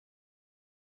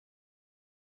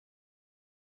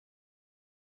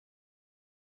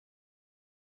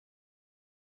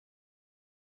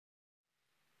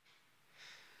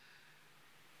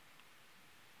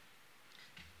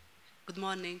Good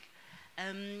morning.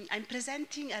 I'm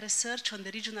presenting a research on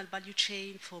the regional value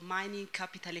chain for mining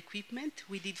capital equipment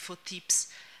we did for TIPS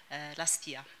last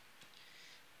year.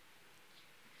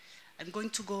 I'm going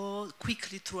to go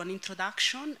quickly through an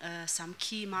introduction, some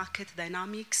key market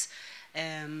dynamics,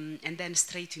 and then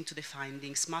straight into the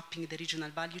findings, mapping the regional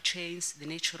value chains, the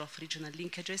nature of regional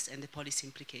linkages, and the policy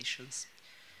implications.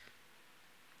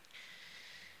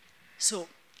 So,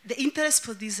 the interest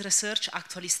for this research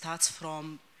actually starts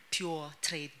from pure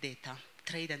trade data,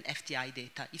 trade and FDI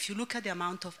data. If you look at the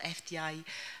amount of FDI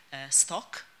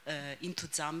stock into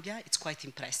Zambia, it's quite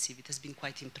impressive. It has been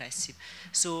quite impressive.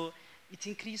 So it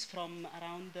increased from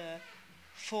around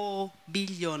 4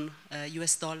 billion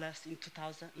US dollars in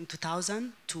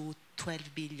 2000 to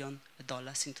 12 billion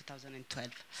dollars in 2012.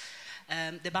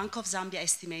 The Bank of Zambia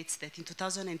estimates that in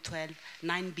 2012,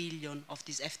 9 billion of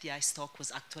this FDI stock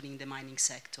was actually in the mining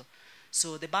sector.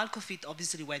 So the bulk of it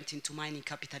obviously went into mining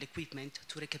capital equipment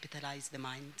to recapitalize the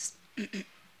mines.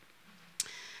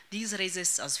 This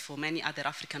raises, as for many other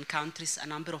African countries, a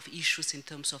number of issues in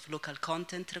terms of local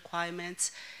content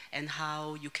requirements and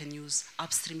how you can use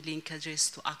upstream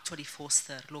linkages to actually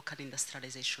foster local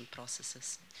industrialization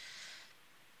processes.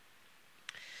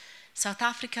 South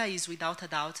Africa is without a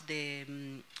doubt the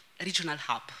regional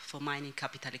hub for mining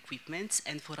capital equipment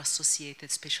and for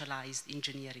associated specialized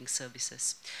engineering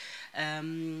services.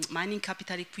 Mining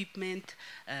capital equipment,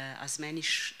 as many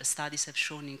studies have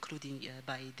shown, including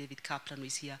by David Kaplan, who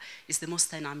is here, is the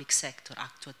most dynamic sector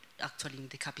actually in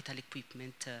the capital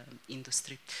equipment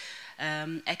industry.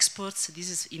 Exports,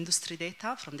 this is industry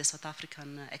data from the South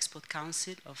African Export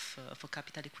Council for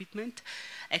capital equipment.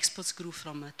 Exports grew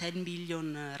from 10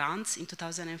 billion rands in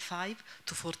 2005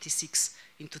 to 46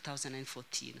 in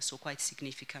 2014, so quite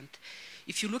significant.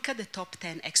 If you look at the top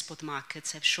 10 export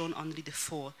markets, have shown only the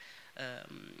four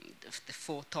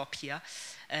top here.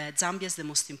 Zambia is the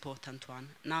most important one.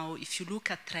 Now, if you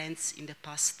look at trends in the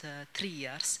past 3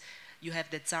 years, you have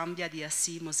that Zambia,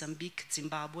 DRC, Mozambique,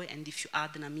 Zimbabwe, and if you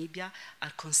add Namibia,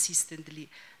 are consistently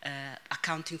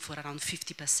accounting for around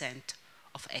 50%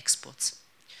 of exports.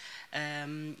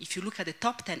 If you look at the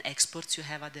top 10 exports, you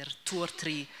have other 2 or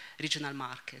 3 regional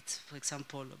markets, for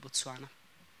example, Botswana.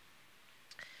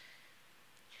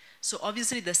 So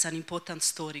obviously there's an important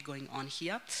story going on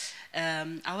here.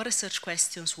 Our research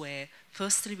questions were,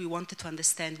 firstly, we wanted to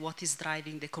understand what is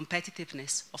driving the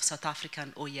competitiveness of South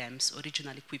African OEMs,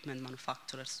 original equipment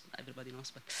manufacturers, everybody knows,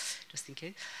 but just in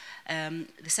case.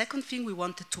 The second thing, we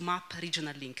wanted to map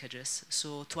regional linkages,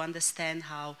 so to understand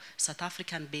how South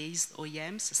African-based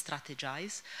OEMs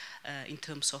strategize in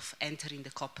terms of entering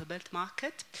the copper belt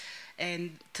market.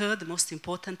 And third, most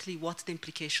importantly, what the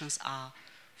implications are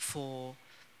for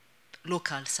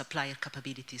local supplier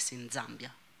capabilities in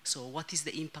Zambia. So what is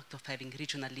the impact of having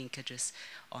regional linkages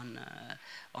on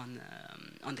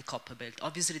the copper belt?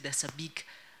 Obviously, there's a big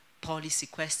policy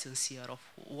questions here of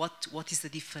what is the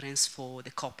difference for the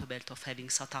copper belt of having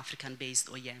South African-based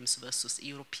OEMs versus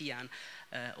European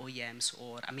OEMs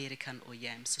or American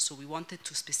OEMs. So we wanted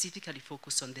to specifically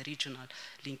focus on the regional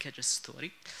linkages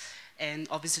story and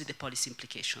obviously the policy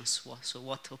implications, so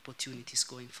what opportunities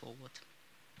going forward.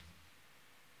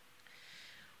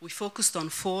 We focused on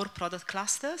 4 product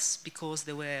clusters because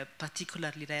they were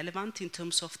particularly relevant in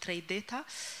terms of trade data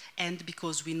and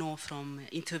because we know from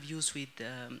interviews with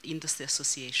industry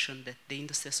association that the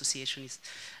industry association is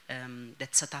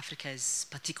that South Africa is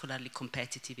particularly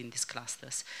competitive in these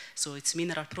clusters. So it's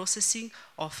mineral processing,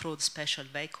 off-road special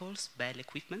vehicles, BEL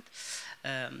equipment,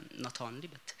 not only,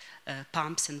 but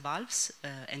pumps and valves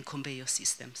and conveyor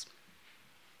systems.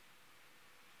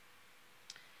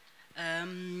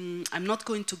 I'm not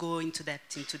going to go into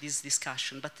depth into this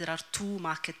discussion, but there are 2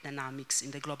 market dynamics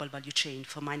in the global value chain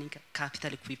for mining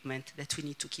capital equipment that we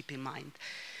need to keep in mind.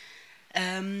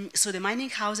 So the mining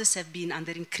houses have been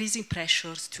under increasing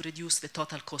pressures to reduce the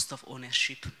total cost of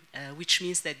ownership, which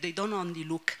means that they don't only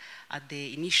look at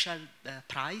the initial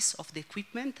price of the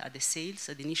equipment, at the sales,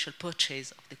 at the initial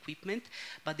purchase of the equipment,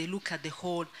 but they look at the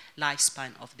whole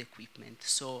lifespan of the equipment.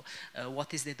 So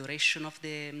what is the duration of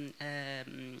the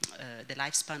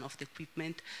lifespan of the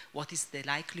equipment? What is the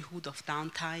likelihood of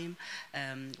downtime?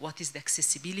 What is the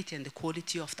accessibility and the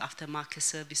quality of the aftermarket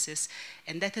services?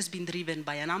 And that has been driven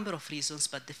by a number of reasons,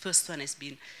 but the first one has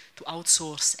been to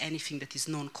outsource anything that is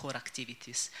non-core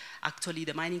activities. Actually,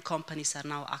 the mining companies are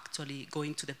now actually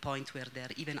going to the point where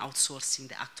they're even outsourcing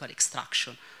the actual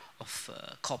extraction of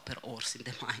copper ores in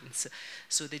the mines.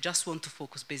 So they just want to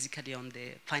focus basically on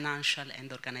the financial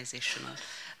and organizational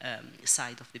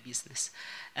side of the business.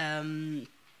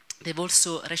 They've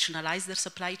also rationalized their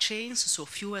supply chains, so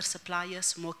fewer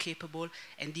suppliers, more capable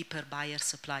and deeper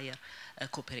buyer-supplier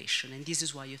cooperation. And this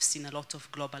is why you've seen a lot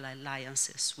of global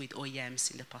alliances with OEMs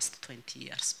in the past 20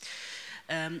 years.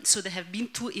 So there have been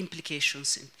two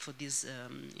implications for this,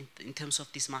 in terms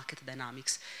of this market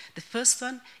dynamics. The first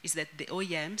one is that the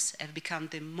OEMs have become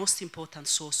the most important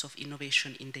source of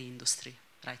innovation in the industry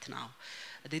right now.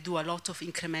 They do a lot of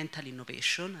incremental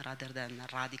innovation rather than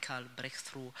radical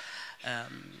breakthrough,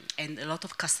 and a lot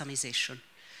of customization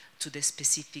to the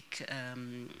specific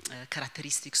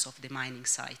characteristics of the mining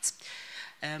sites.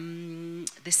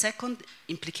 The second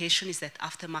implication is that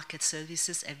aftermarket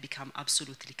services have become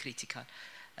absolutely critical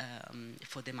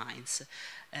for the mines.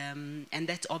 And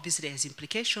that obviously has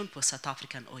implication for South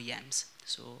African OEMs.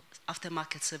 So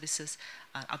aftermarket services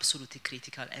are absolutely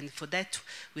critical. And for that,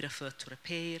 we refer to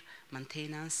repair,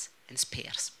 maintenance, and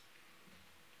spares.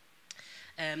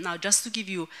 Now, just to give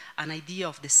you an idea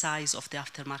of the size of the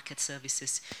aftermarket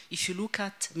services, if you look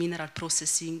at mineral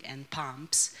processing and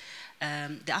pumps,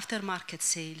 the aftermarket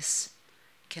sales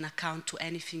can account to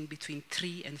anything between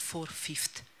 3 and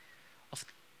 4/5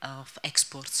 of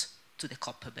exports to the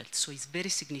copper belt. So it's very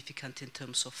significant in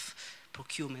terms of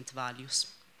procurement values.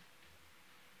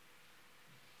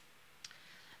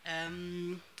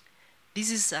 This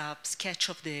is a sketch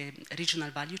of the regional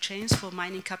value chains for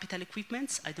mining capital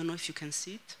equipment. I don't know if you can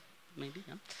see it, maybe.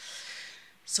 Yeah.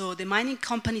 So the mining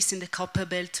companies in the copper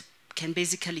belt can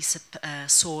basically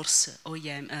source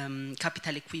OEM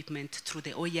capital equipment through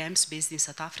the OEMs based in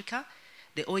South Africa.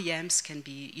 The OEMs can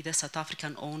be either South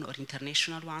African owned or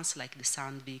international ones, like the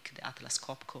Sandvik, the Atlas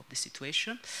Copco of the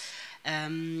situation.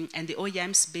 And the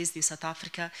OEMs based in South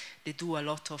Africa, they do a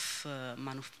lot of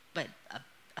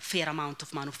a fair amount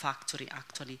of manufacturing.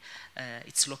 Actually,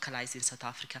 it's localized in South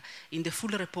Africa. In the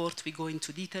full report, we go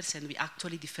into details and we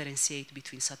actually differentiate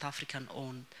between South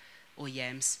African-owned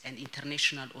OEMs and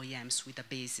international OEMs with a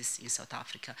basis in South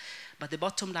Africa. But the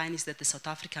bottom line is that the South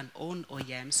African-owned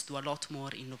OEMs do a lot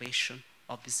more innovation,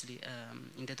 obviously,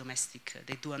 in the domestic.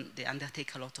 They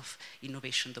undertake a lot of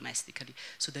innovation domestically.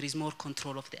 So there is more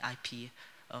control of the IP,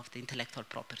 of the intellectual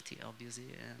property,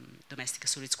 obviously, domestic.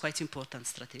 So it's quite important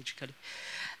strategically.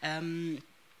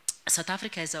 South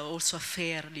Africa has also a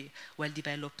fairly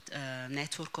well-developed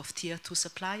network of tier 2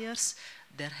 suppliers.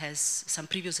 There has, some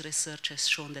previous research has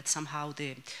shown that somehow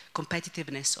the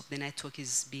competitiveness of the network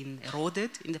is being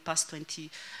eroded in the past 20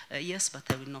 years,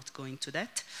 but I will not go into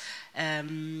that.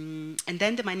 And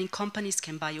then the mining companies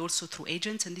can buy also through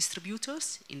agents and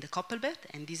distributors in the copper belt,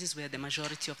 and this is where the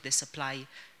majority of the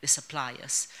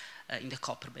suppliers in the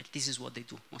copper belt, this is what they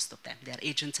do, most of them. They are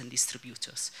agents and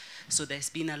distributors. So there's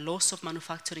been a loss of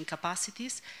manufacturing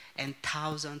capacities and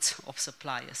thousands of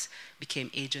suppliers became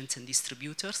agents and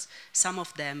distributors. Some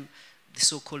of them, the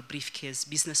so-called briefcase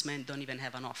businessmen, don't even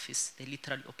have an office. They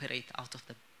literally operate out of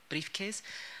the briefcase.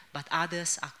 But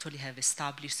others actually have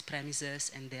established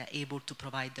premises and they are able to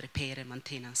provide repair and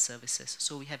maintenance services.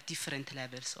 So we have different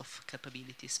levels of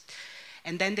capabilities.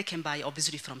 And then they can buy,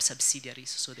 obviously, from subsidiaries,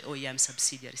 so the OEM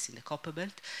subsidiaries in the copper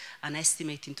belt. An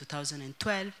estimate in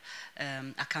 2012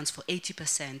 accounts for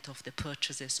 80% of the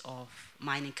purchases of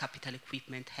mining capital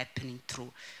equipment happening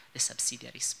through the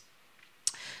subsidiaries.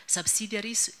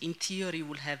 Subsidiaries, in theory,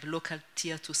 will have local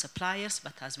tier 2 suppliers,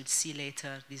 but as we'll see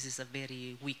later, this is a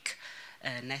very weak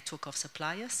network of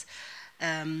suppliers.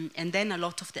 And then a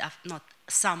lot of the,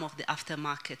 some of the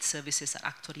aftermarket services are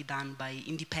actually done by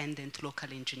independent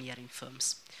local engineering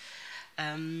firms.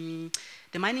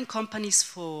 The mining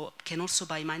companies can also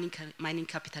buy mining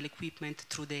capital equipment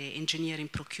through the engineering,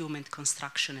 procurement,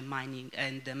 construction, and mining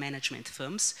and management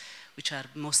firms, which are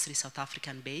mostly South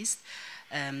African based,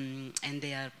 and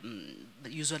they are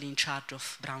usually in charge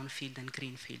of brownfield and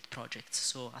greenfield projects.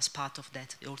 So as part of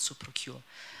that, they also procure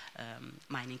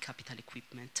mining capital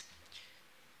equipment.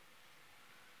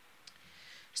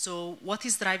 So what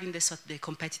is driving the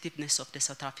competitiveness of the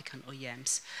South African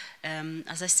OEMs?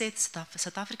 As I said,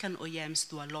 South African OEMs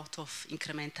do a lot of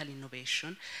incremental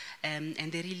innovation, and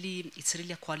it's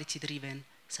really a quality-driven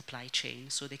supply chain,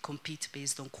 so they compete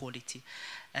based on quality.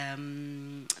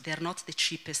 They are not the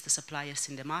cheapest suppliers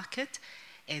in the market,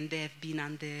 and they have been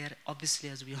under, obviously,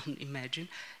 as we all imagine,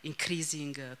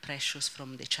 increasing pressures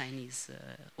from the Chinese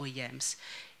OEMs.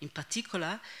 In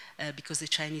particular, because the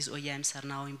Chinese OEMs are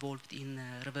now involved in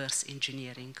reverse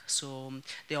engineering. So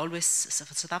they always,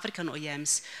 South African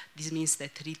OEMs, this means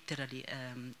that literally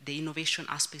the innovation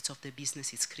aspects of the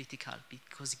business is critical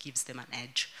because it gives them an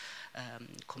edge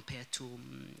compared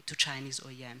to Chinese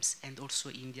OEMs and also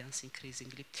Indians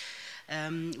increasingly.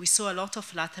 We saw a lot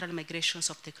of lateral migrations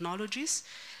of technologies,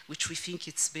 which we think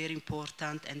it's very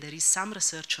important, and there is some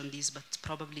research on this, but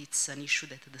probably it's an issue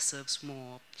that deserves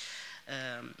more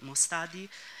study.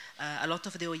 A lot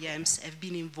of the OEMs have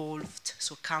been involved,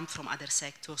 so come from other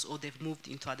sectors, or they've moved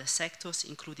into other sectors,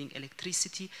 including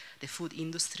electricity, the food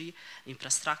industry,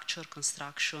 infrastructure,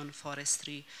 construction,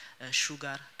 forestry,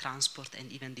 sugar, transport,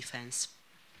 and even defense.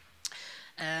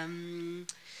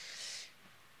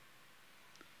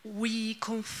 We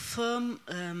confirm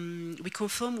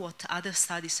what other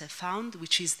studies have found,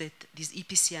 which is that these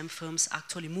EPCM firms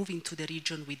actually move into the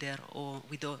region with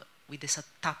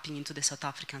tapping into the South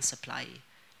African supply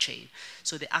chain.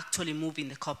 So they actually move in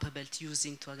the copper belt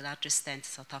using, to a large extent,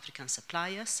 South African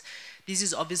suppliers. This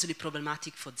is obviously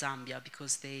problematic for Zambia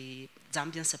because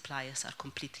Zambian suppliers are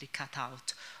completely cut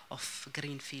out of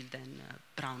greenfield and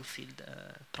brownfield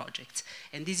projects.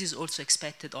 And this is also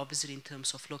expected, obviously, in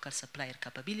terms of local supplier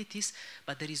capabilities,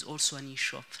 but there is also an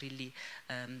issue of really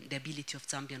the ability of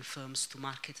Zambian firms to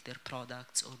market their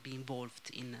products or be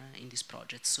involved in these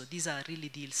projects. So these are really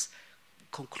deals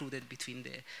concluded between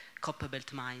the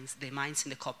Copperbelt mines, the mines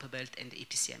in the Copperbelt, and the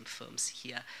EPCM firms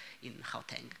here in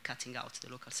Gauteng, cutting out the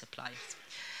local suppliers.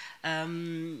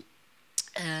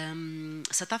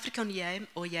 South African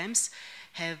OEMs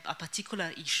have a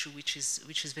particular issue which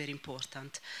is very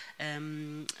important.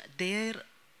 Their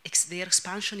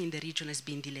expansion in the region has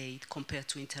been delayed compared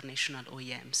to international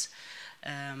OEMs.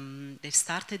 They've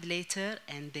started later,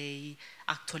 and they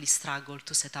actually struggle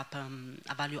to set up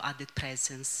a value-added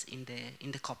presence in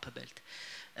the Copperbelt.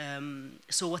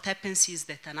 So what happens is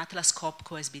that an Atlas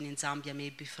Copco has been in Zambia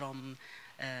maybe from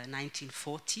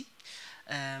 1940,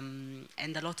 and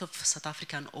a lot of South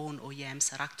African-owned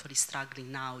OEMs are actually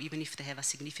struggling now. Even if they have a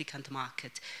significant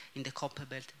market in the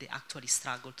Copperbelt, they actually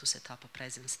struggle to set up a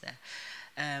presence there.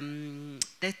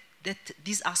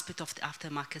 This aspect of the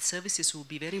aftermarket services will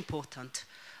be very important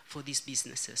for these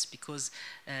businesses because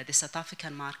the South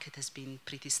African market has been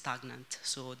pretty stagnant.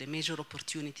 So the major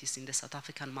opportunities in the South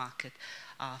African market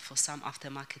are for some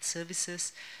aftermarket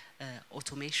services,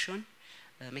 automation,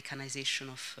 mechanization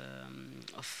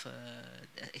of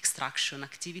extraction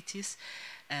activities,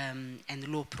 and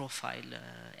low profile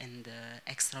and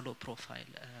extra low profile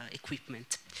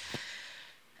equipment.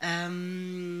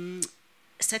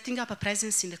 Setting up a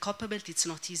presence in the Copperbelt, it's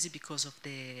not easy because of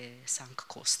the sunk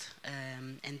cost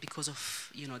and because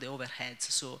of the overheads.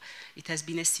 So it has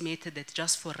been estimated that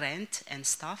just for rent and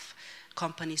staff,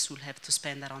 companies will have to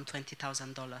spend around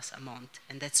 $20,000 a month,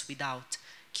 and that's without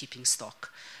keeping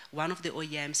stock. One of the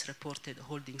OEMs reported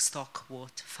holding stock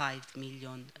worth $5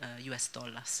 million US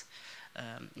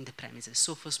in the premises.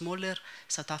 So for smaller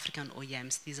South African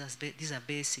OEMs, these are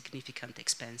very significant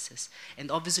expenses.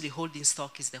 And obviously holding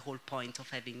stock is the whole point of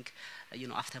having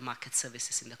aftermarket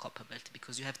services in the Copperbelt,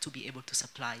 because you have to be able to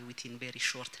supply within very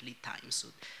short lead times. So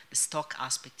the stock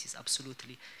aspect is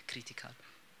absolutely critical.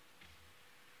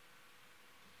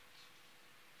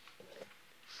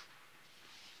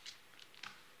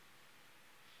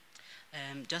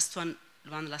 Just one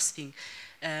last thing.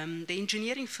 The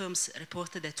engineering firms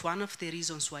reported that one of the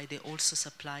reasons why they also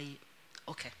supply,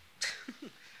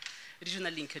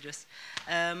 regional linkages.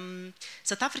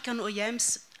 South African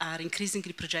OEMs are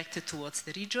increasingly projected towards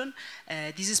the region.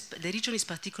 The region is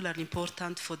particularly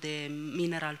important for the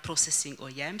mineral processing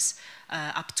OEMs.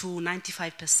 Up to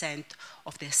 95%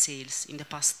 of their sales in the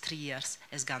past 3 years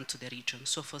has gone to the region.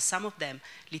 So for some of them,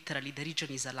 literally, the region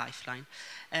is a lifeline.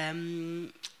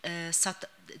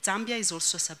 Zambia is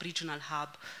also a sub-regional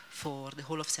hub for the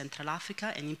whole of Central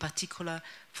Africa, and in particular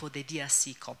for the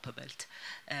DRC Copperbelt.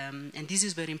 And this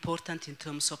is very important in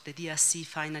terms of the DRC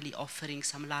finally offering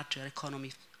some larger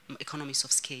economies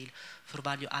of scale for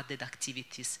value-added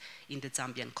activities in the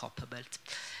Zambian Copperbelt.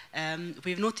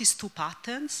 We've noticed two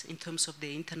patterns in terms of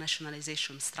the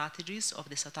internationalization strategies of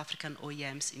the South African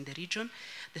OEMs in the region.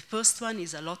 The first one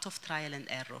is a lot of trial and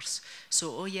errors.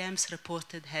 So OEMs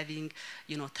reported having,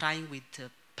 trying with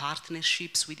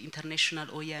partnerships with international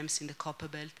OEMs in the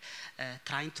Copperbelt,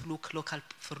 trying to look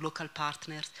for local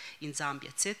partners in Zambia,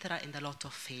 etc., and a lot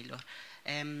of failure.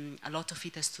 A lot of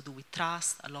it has to do with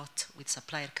trust, a lot with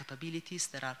supplier capabilities.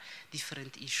 There are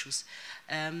different issues.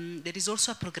 There is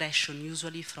also a progression,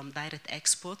 usually from direct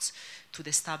exports to the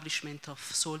establishment of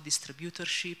sole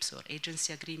distributorships or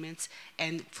agency agreements,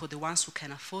 and for the ones who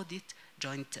can afford it,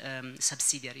 joint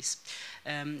subsidiaries.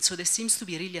 So there seems to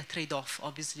be really a trade-off,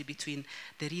 obviously, between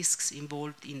the risks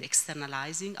involved in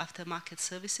externalizing aftermarket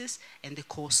services and the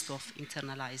cost of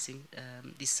internalizing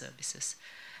these services.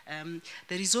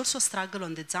 There is also a struggle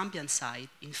on the Zambian side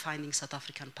in finding South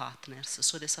African partners.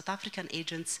 So the South African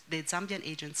agents, the Zambian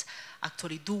agents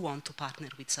actually do want to partner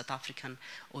with South African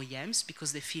OEMs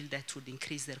because they feel that would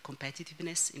increase their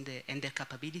competitiveness and their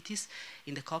capabilities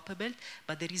in the copper belt,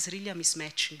 but there is really a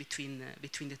mismatch between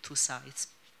the two sides.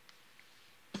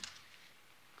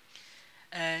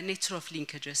 Nature of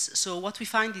linkages. So what we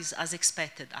find is as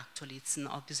expected, actually. It's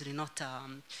obviously not,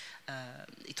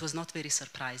 it was not very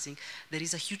surprising. There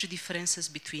is a huge differences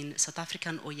between South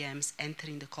African OEMs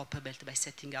entering the copper belt by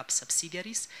setting up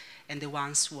subsidiaries and the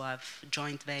ones who have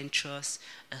joint ventures,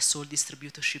 sole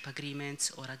distributorship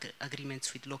agreements or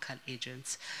agreements with local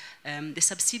agents. The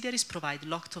subsidiaries provide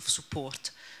lots of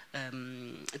support.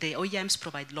 The OEMs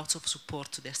provide lots of support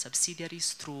to their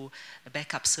subsidiaries through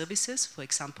backup services. For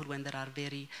example, when there are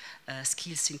very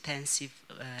skills-intensive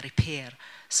repair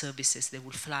services, they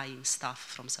will fly in staff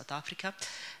from South Africa.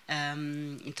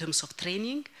 In terms of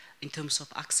training, in terms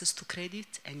of access to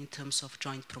credit, and in terms of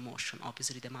joint promotion,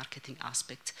 obviously the marketing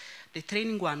aspect. The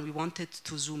training one, we wanted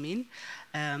to zoom in.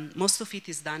 Most of it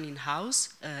is done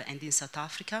in-house and in South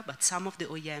Africa, but some of the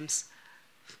OEMs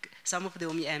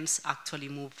actually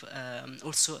move,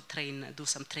 also do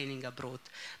some training abroad.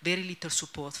 Very little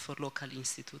support for local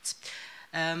institutes.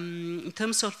 In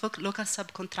terms of local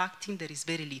subcontracting, there is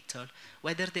very little.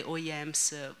 Whether the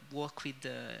OEMs work with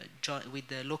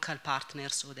the local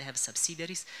partners or they have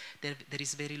subsidiaries, there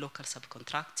is very local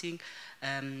subcontracting,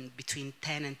 between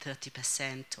 10 and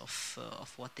 30%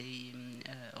 of what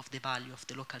of the value of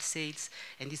the local sales,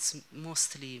 and it's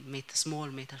mostly small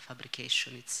metal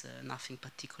fabrication. It's nothing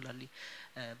particularly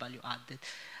value added.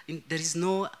 There is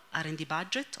no R&D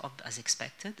budget, as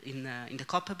expected, in the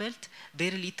copper belt.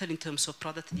 Very little in terms of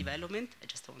product development. I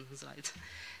just want one slide.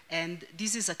 And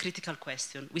this is a critical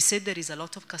question. We said there is a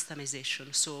lot of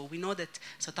customization. So we know that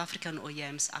South African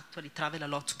OEMs actually travel a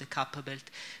lot to the copper belt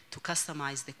to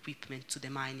customize the equipment to the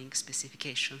mining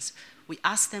specifications. We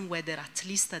asked them whether, at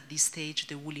least at this stage,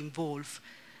 they will involve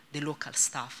the local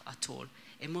staff at all.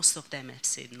 And most of them have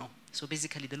said no. So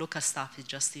basically, the local staff is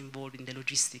just involved in the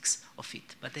logistics of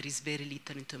it, but there is very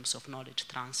little in terms of knowledge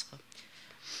transfer.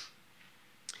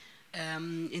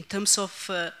 In terms of,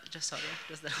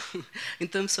 in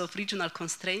terms of regional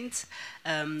constraints,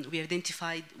 we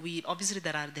identified, obviously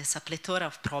there's a plethora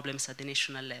of problems at the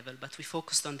national level, but we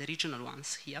focused on the regional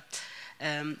ones here.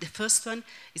 The first one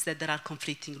is that there are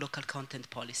conflicting local content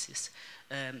policies.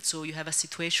 So you have a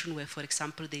situation where, for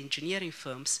example, the engineering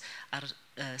firms are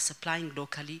supplying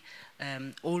locally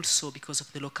also because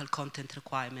of the local content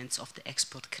requirements of the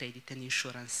export credit and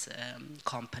insurance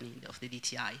company of the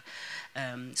DTI.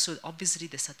 So obviously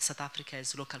South Africa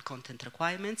has local content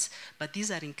requirements, but these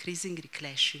are increasingly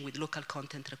clashing with local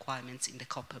content requirements in the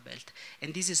copper belt.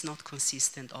 And this is not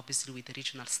consistent, obviously, with the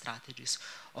regional strategies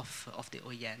of the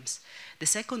OEMs. The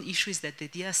second issue is that the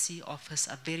DRC offers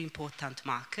a very important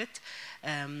market,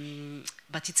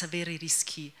 but it's a very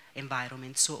risky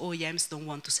environment. So OEMs don't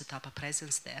want to set up a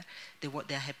presence there.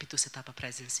 They're happy to set up a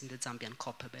presence in the Zambian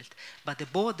copper belt. But the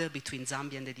border between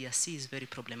Zambia and the DRC is very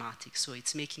problematic. So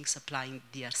it's making supplying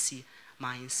DRC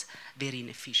mines very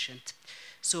inefficient.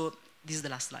 So this is the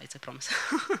last slide, I promise.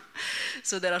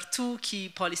 So there are two key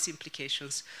policy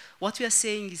implications. What we are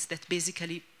saying is that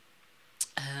basically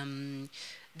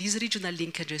these regional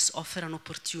linkages offer an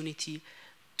opportunity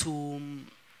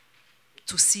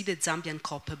to see the Zambian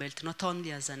copper belt not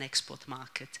only as an export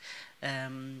market,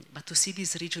 but to see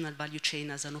this regional value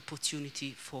chain as an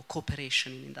opportunity for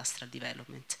cooperation in industrial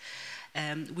development.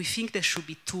 We think there should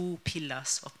be two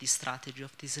pillars of this strategy,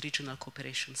 of this regional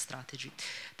cooperation strategy.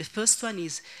 The first one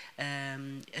is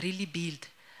really build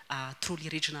a truly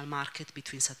regional market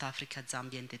between South Africa,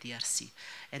 Zambia, and the DRC,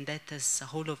 and that has a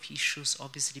whole of issues,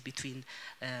 obviously, between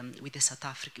with the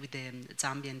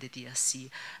Zambia and the DRC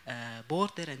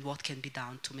border, and what can be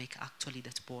done to make actually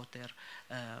that border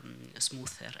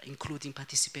smoother, including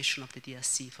participation of the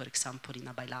DRC, for example, in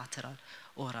a bilateral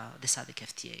or the SADC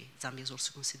FTA. Zambia is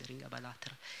also considering a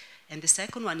bilateral. And the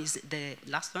second one is, the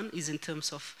last one, is in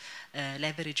terms of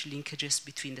leverage linkages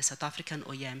between the South African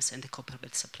OEMs and the copper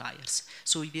belt suppliers.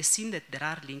 So we have seen that there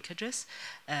are linkages.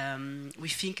 We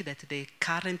think that the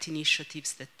current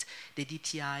initiatives that the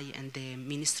DTI and the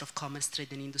Minister of Commerce,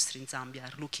 Trade and Industry in Zambia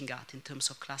are looking at in terms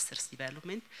of clusters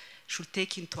development should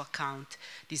take into account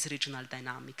these regional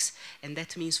dynamics. And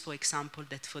that means, for example,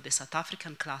 that for the South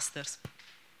African clusters,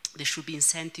 there should be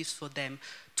incentives for them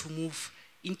to move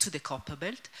into the copper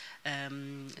belt.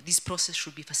 This process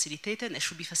should be facilitated, and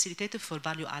should be facilitated for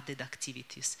value-added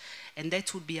activities. And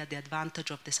that would be at the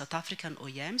advantage of the South African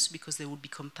OEMs, because they would be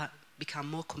become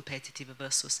more competitive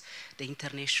versus the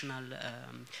international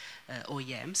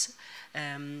OEMs.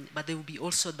 But there will be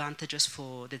also advantages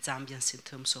for the Zambians in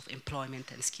terms of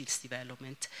employment and skills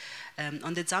development.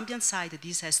 On the Zambian side,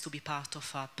 this has to be part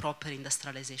of a proper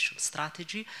industrialization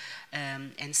strategy,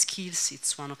 and skills,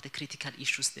 it's one of the critical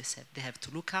issues they have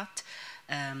to look at,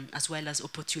 as well as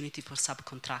opportunity for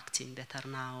subcontracting that are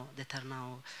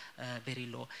now very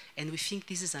low. And we think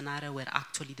this is an area where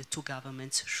actually the two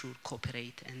governments should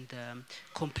cooperate and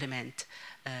complement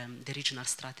the regional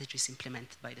strategies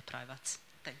implemented by the privates.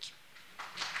 Thank you.